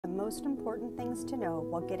most important things to know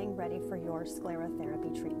while getting ready for your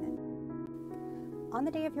sclerotherapy treatment. On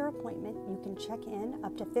the day of your appointment, you can check in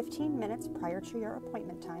up to 15 minutes prior to your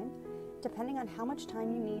appointment time, depending on how much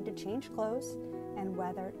time you need to change clothes and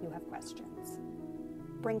whether you have questions.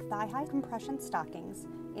 Bring thigh-high compression stockings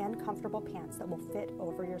and comfortable pants that will fit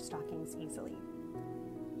over your stockings easily.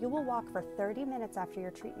 You will walk for 30 minutes after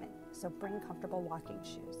your treatment, so bring comfortable walking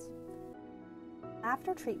shoes.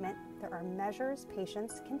 After treatment, there are measures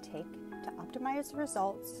patients can take to optimize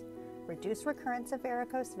results, reduce recurrence of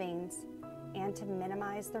varicose veins, and to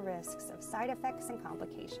minimize the risks of side effects and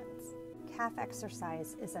complications. Calf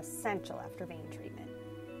exercise is essential after vein treatment.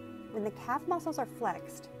 When the calf muscles are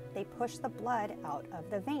flexed, they push the blood out of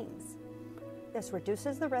the veins. This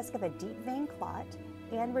reduces the risk of a deep vein clot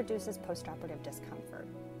and reduces postoperative discomfort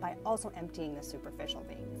by also emptying the superficial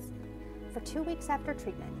veins. For 2 weeks after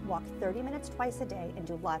treatment, walk 30 minutes twice a day and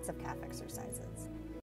do lots of calf exercises.